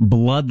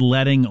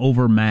bloodletting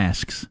over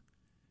masks.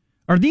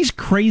 Are these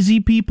crazy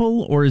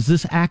people, or is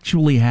this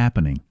actually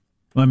happening?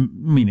 I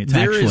mean, it's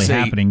actually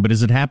happening, but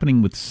is it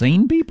happening with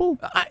sane people?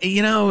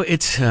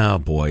 It's, oh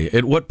boy.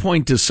 At what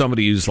point does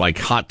somebody who's like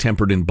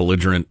hot-tempered and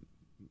belligerent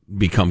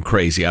become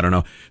crazy? I don't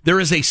know. There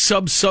is a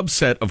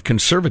subset of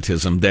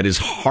conservatism that is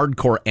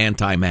hardcore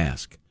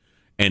anti-mask.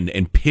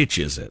 And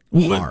pitches it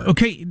hard.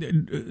 Okay,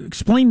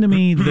 explain to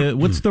me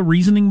what's the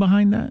reasoning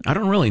behind that? I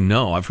don't really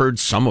know. I've heard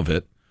some of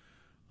it.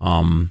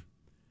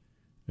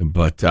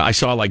 But I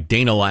saw like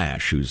Dana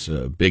Lash, who's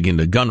big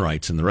into gun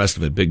rights and the rest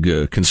of it,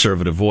 big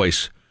conservative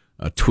voice,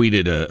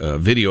 tweeted a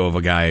video of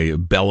a guy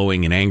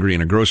bellowing and angry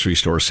in a grocery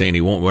store saying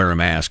he won't wear a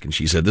mask. And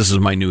she said, "This is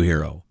my new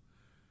hero."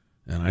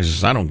 And I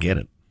don't get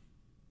it.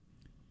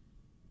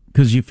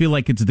 Because you feel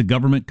like it's the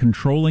government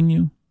controlling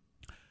you?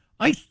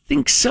 I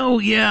think so,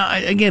 yeah.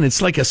 Again,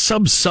 it's like a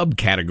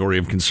subcategory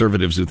of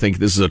conservatives who think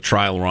this is a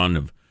trial run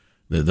of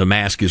the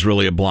mask is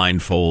really a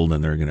blindfold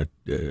and they're going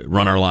to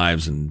run our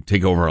lives and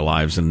take over our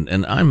lives.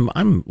 And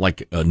I'm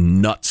like a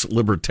nuts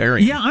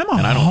libertarian. Yeah, I'm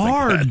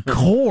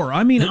hardcore.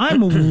 I mean,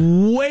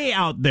 I'm way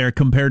out there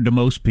compared to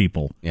most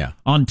people. Yeah.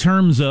 In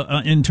terms of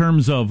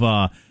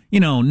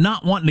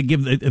not wanting to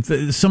give,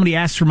 if somebody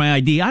asks for my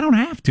ID, I don't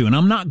have to, and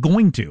I'm not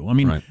going to. I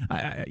mean, right.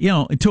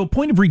 To a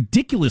point of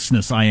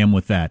ridiculousness, I am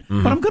with that.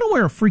 Mm-hmm. But I'm going to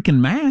wear a freaking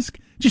mask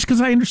just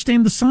because I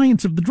understand the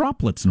science of the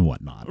droplets and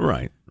whatnot.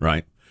 Right.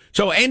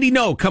 So Andy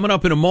Ngo coming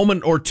up in a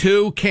moment or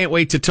two. Can't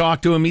wait to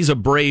talk to him. He's a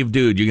brave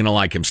dude. You're going to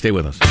like him. Stay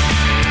with us.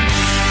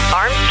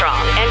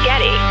 Armstrong and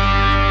Getty.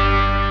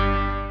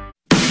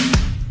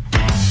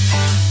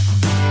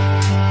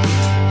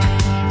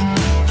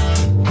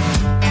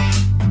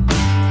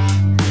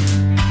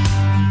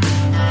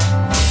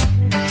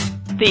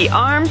 The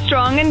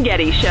Armstrong and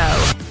Getty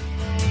Show.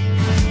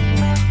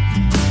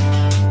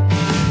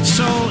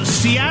 So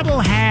Seattle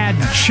had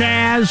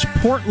Chaz,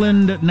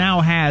 Portland now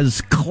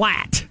has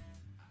CLAT,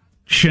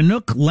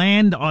 Chinook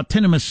Land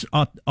Autonomous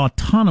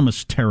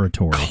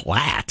Territory.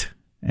 CLAT.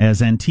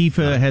 As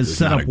Antifa has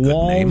set up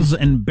walls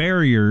and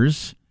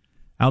barriers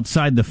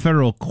outside the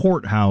federal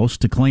courthouse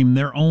to claim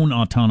their own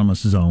autonomous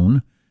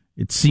zone.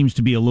 It seems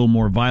to be a little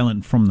more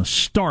violent from the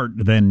start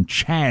than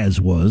Chaz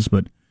was,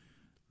 but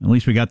at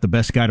least we got the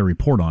best guy to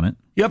report on it.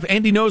 Yep,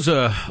 Andy Ngo's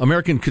an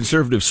American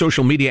conservative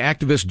social media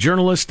activist,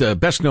 journalist,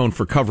 best known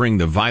for covering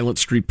the violent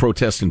street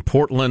protests in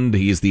Portland.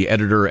 He is the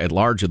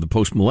editor-at-large of the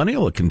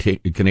Post-Millennial, a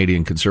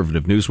Canadian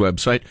conservative news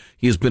website.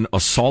 He has been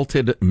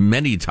assaulted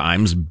many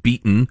times,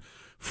 beaten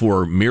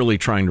for merely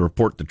trying to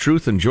report the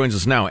truth, and joins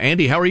us now.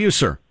 Andy, how are you,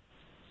 sir?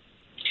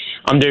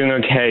 I'm doing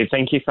okay.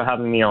 Thank you for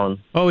having me on.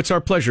 Oh, it's our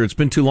pleasure. It's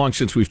been too long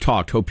since we've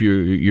talked. Hope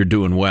you're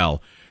doing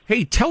well.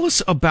 Hey, tell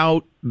us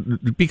about,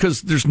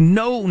 because there's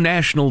no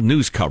national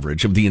news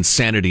coverage of the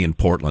insanity in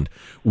Portland.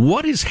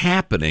 What is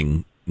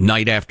happening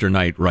night after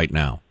night right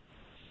now?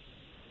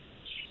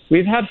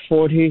 We've had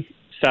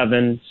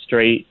 47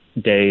 straight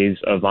days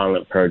of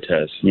violent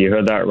protests. You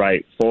heard that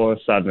right,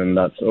 47.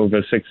 That's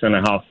over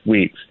 6.5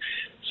 weeks.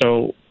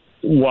 So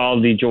while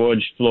the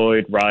George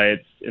Floyd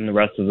riots in the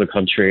rest of the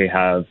country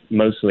have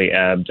mostly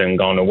ebbed and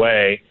gone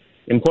away,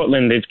 in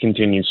Portland they've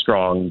continued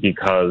strong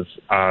because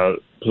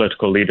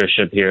political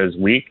leadership here is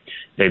weak.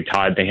 They've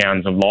tied the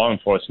hands of law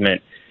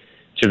enforcement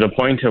to the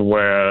point of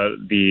where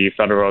the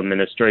federal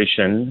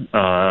administration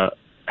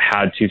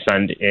had to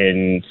send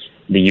in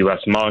the U.S.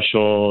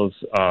 Marshals,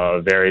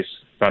 various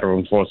federal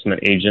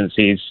enforcement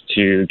agencies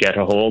to get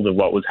a hold of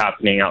what was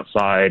happening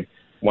outside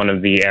one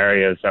of the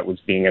areas that was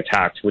being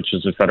attacked, which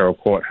was the federal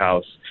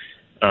courthouse.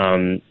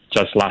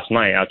 Just last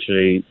night,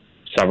 actually,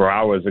 several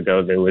hours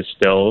ago, they were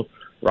still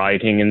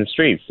rioting in the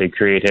streets. They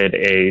created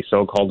a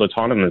so-called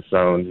autonomous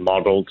zone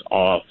modeled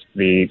off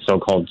the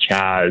so-called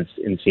Chaz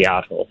in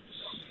Seattle.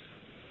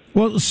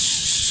 Well,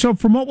 so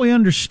from what we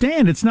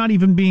understand, it's not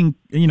even being,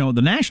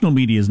 the national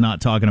media is not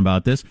talking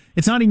about this.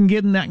 It's not even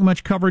getting that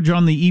much coverage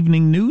on the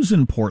evening news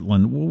in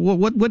Portland.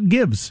 What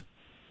gives?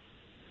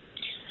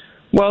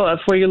 Well,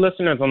 for your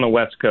listeners on the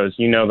West Coast,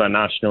 you know that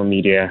national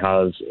media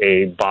has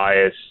a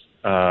bias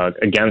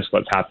against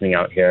what's happening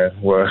out here.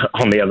 We're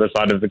on the other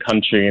side of the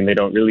country, and they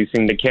don't really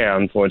seem to care,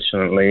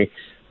 unfortunately.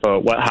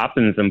 But what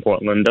happens in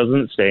Portland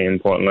doesn't stay in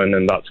Portland,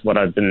 and that's what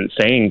I've been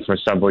saying for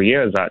several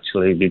years,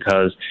 actually,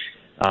 because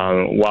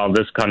while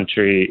this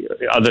country,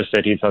 other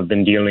cities have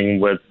been dealing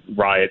with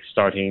riots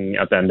starting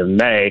at the end of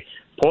May,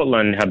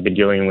 Portland had been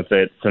dealing with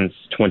it since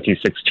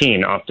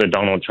 2016 after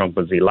Donald Trump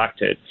was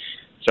elected.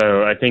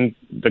 So I think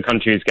the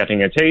country is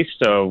getting a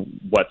taste of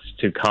what's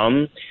to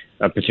come,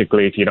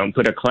 particularly if you don't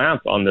put a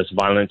clamp on this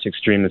violent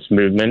extremist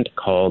movement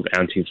called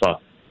Antifa.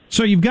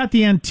 So you've got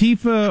the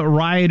Antifa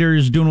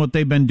rioters doing what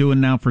they've been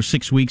doing now for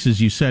 6 weeks,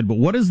 as you said, but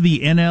what is the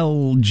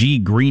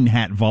NLG Green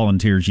Hat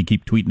Volunteers you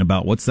keep tweeting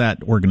about? What's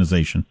that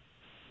organization?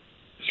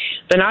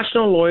 The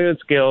National Lawyers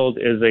Guild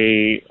is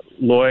a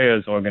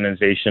lawyers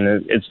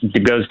organization.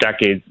 It goes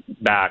decades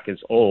back.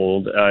 It's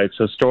old. It's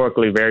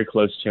historically very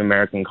close to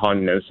American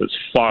communists. It's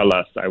far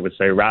left, I would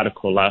say,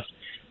 radical left.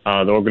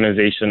 The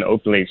organization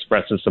openly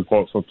expresses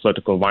support for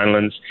political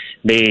violence.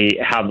 They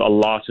have a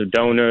lot of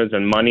donors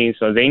and money,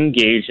 so they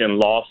engage in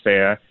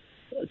lawfare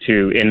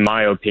to, in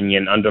my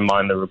opinion,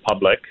 undermine the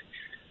republic.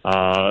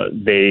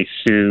 They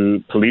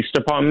sue police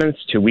departments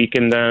to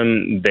weaken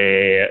them.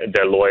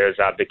 Their lawyers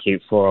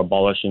advocate for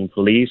abolishing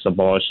police,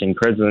 abolishing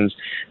prisons.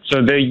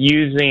 So they're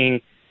using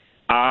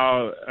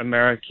our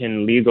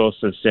American legal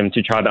system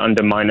to try to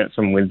undermine it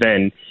from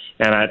within.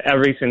 And at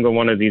every single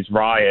one of these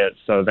riots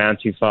of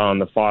Antifa on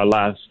the far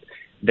left,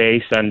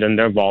 they send in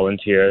their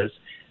volunteers.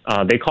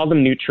 They call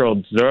them neutral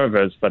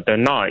observers, but they're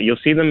not. You'll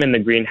see them in the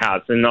green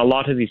hats, and a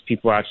lot of these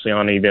people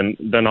actually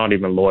they're not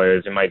even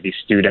lawyers. It might be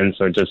students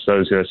or just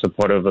those who are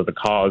supportive of the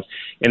cause.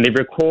 And they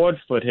record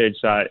footage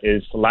that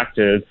is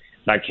selective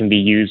that can be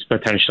used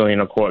potentially in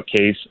a court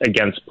case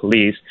against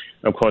police.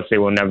 Of course, they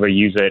will never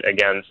use it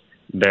against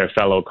their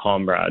fellow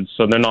comrades,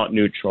 so they're not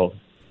neutral.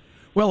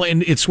 Well,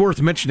 and it's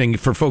worth mentioning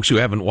for folks who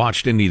haven't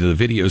watched any of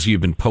the videos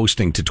you've been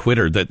posting to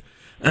Twitter that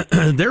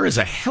there is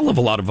a hell of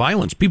a lot of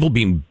violence. People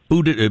being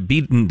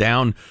beaten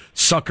down,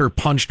 sucker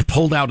punched,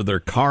 pulled out of their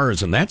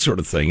cars, and that sort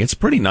of thing. It's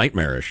pretty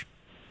nightmarish.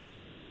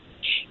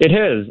 It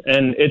is,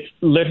 and it's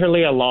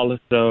literally a lawless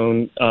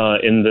zone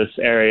in this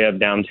area of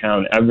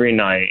downtown every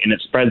night, and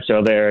it spreads to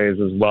other areas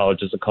as well.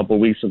 Just a couple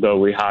of weeks ago,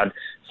 we had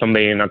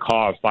somebody in a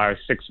car fire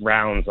 6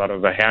 rounds out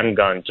of a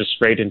handgun just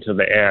straight into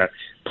the air.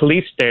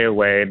 Police stay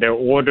away. They're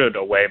ordered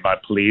away by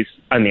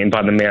by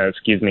the mayor,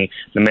 excuse me.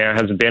 The mayor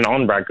has been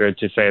on record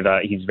to say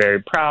that he's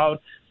very proud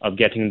of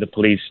getting the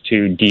police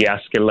to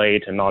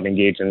de-escalate and not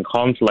engage in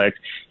conflict,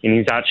 and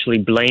he's actually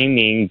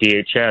blaming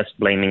DHS,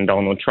 blaming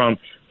Donald Trump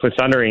for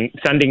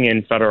sending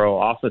in federal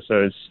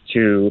officers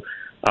to,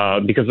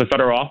 because the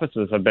federal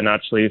officers have been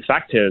actually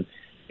effective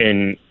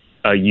in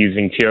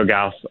using tear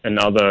gas and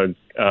other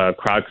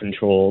crowd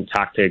control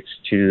tactics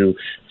to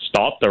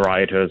stop the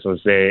rioters as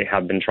they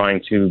have been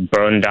trying to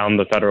burn down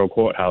the federal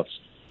courthouse.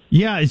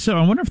 Yeah, so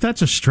I wonder if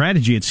that's a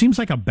strategy. It seems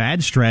like a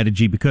bad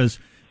strategy because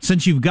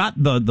since you've got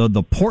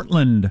the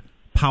Portland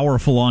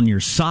powerful on your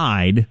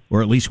side,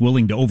 or at least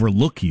willing to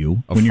overlook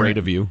you, afraid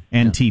of you,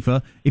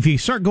 Antifa. Yeah. If you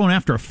start going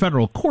after a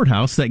federal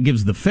courthouse, that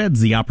gives the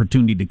feds the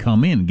opportunity to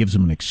come in, gives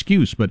them an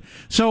excuse. But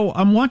so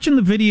I'm watching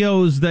the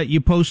videos that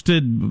you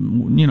posted,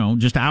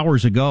 just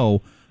hours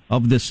ago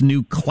of this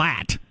new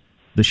CLAT,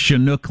 the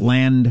Chinook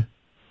Land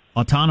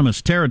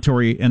Autonomous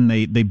Territory, and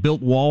they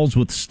built walls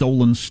with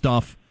stolen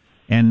stuff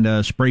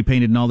and spray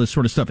painted and all this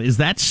sort of stuff. Is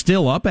that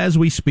still up as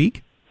we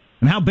speak?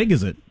 And how big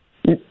is it?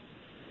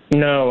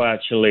 No,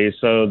 actually.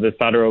 So the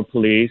federal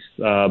police,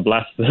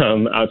 bless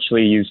them,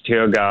 actually used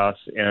tear gas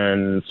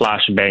and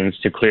flashbangs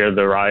to clear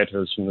the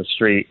rioters from the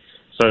street.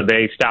 So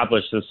they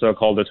established this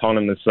so-called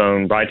autonomous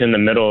zone right in the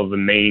middle of the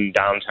main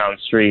downtown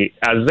street,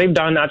 as they've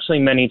done actually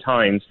many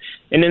times.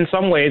 And in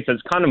some ways,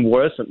 it's kind of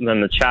worse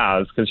than the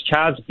Chaz, because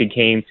Chaz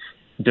became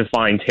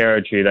defined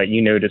territory that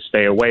to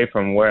stay away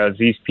from, whereas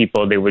these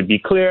people, they would be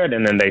cleared,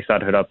 and then they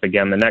set it up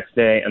again the next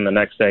day, and the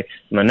next day,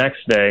 and the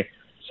next day.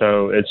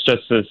 So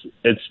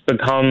it's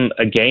become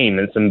a game.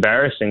 It's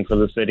embarrassing for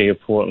the city of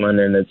Portland,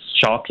 and it's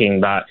shocking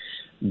that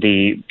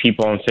the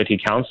people on city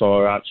council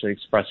are actually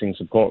expressing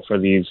support for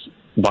these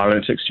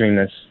violent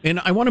extremists. And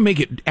I want to make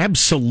it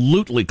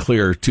absolutely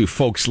clear to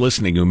folks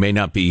listening who may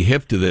not be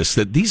hip to this,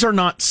 that these are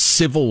not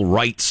civil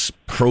rights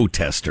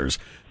protesters.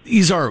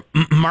 These are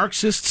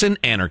Marxists and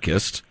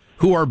anarchists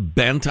who are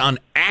bent on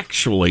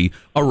actually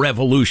a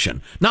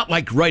revolution. Not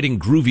like writing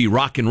groovy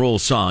rock and roll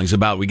songs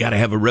about we got to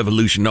have a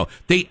revolution. No,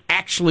 they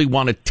actually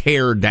want to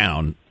tear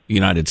down the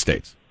United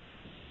States.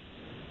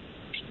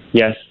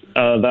 Yes,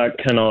 that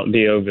cannot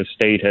be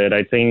overstated.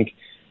 I think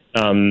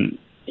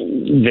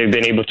they've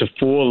been able to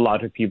fool a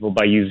lot of people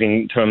by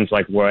using terms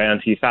like we're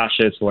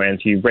anti-fascist, we're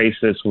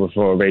anti-racist, we're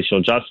for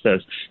racial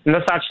justice. And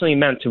that's actually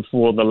meant to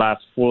fool the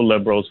left, fool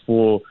liberals,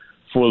 fool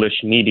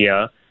foolish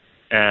media,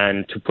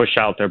 and to push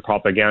out their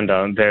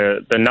propaganda.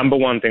 The number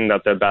one thing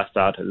that they're best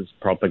at is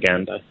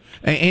propaganda.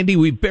 Andy,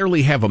 we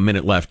barely have a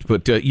minute left,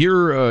 but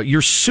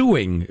you're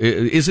suing.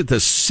 Is it the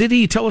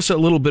city? Tell us a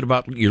little bit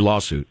about your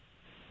lawsuit.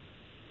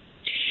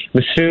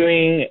 We're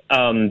suing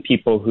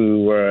people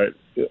who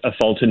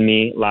assaulted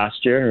me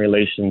last year in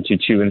relation to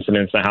 2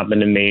 incidents that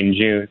happened in May and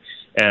June.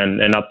 And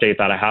an update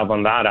that I have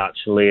on that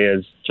actually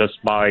is just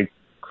by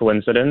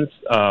coincidence,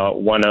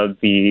 one of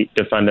the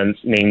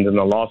defendants named in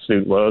the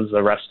lawsuit was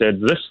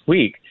arrested this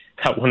week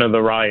at one of the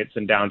riots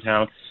in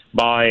downtown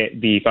by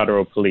the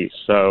federal police.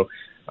 So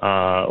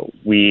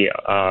we've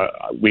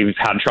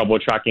had trouble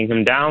tracking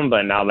him down,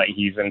 but now that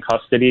he's in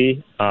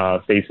custody,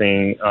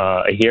 facing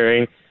a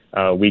hearing,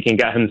 we can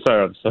get him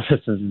served. So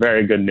this is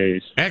very good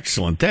news.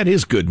 Excellent. That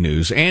is good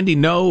news. Andy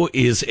Ngo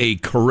is a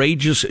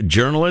courageous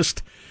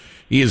journalist.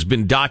 He has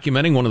been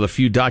documenting, one of the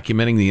few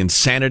documenting the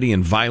insanity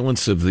and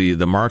violence of the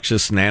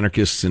Marxists and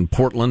anarchists in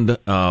Portland,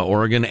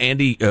 Oregon.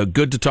 Andy,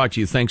 good to talk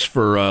to you. Thanks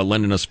for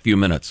lending us a few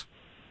minutes.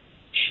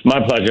 My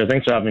pleasure.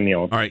 Thanks for having me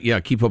on. All right. Yeah,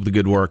 keep up the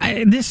good work.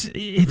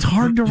 It's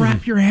hard to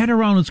wrap your head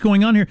around what's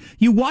going on here.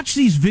 You watch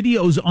these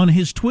videos on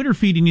his Twitter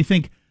feed and you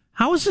think,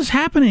 how is this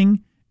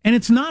happening? And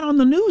it's not on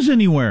the news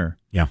anywhere.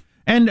 Yeah.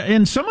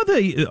 And some of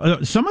these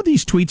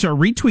tweets are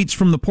retweets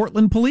from the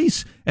Portland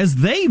police as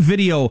they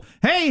video,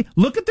 hey,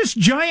 look at this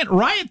giant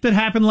riot that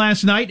happened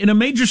last night in a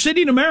major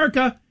city in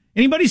America.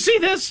 Anybody see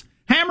this?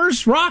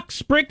 Hammers,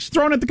 rocks, bricks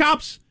thrown at the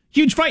cops.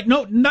 Huge fight.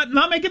 No,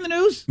 not making the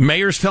news.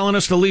 Mayor's telling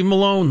us to leave them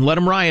alone. Let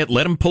them riot.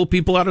 Let them pull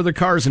people out of their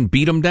cars and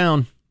beat them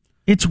down.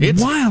 It's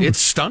wild. It's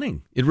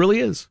stunning. It really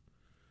is.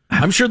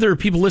 I'm sure there are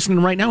people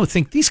listening right now who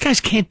think these guys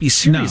can't be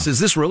serious. No. Is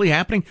this really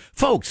happening?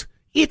 Folks,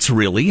 it's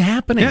really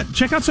happening. Yeah,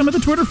 check out some of the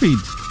Twitter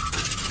feeds.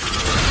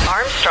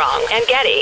 Armstrong and Getty.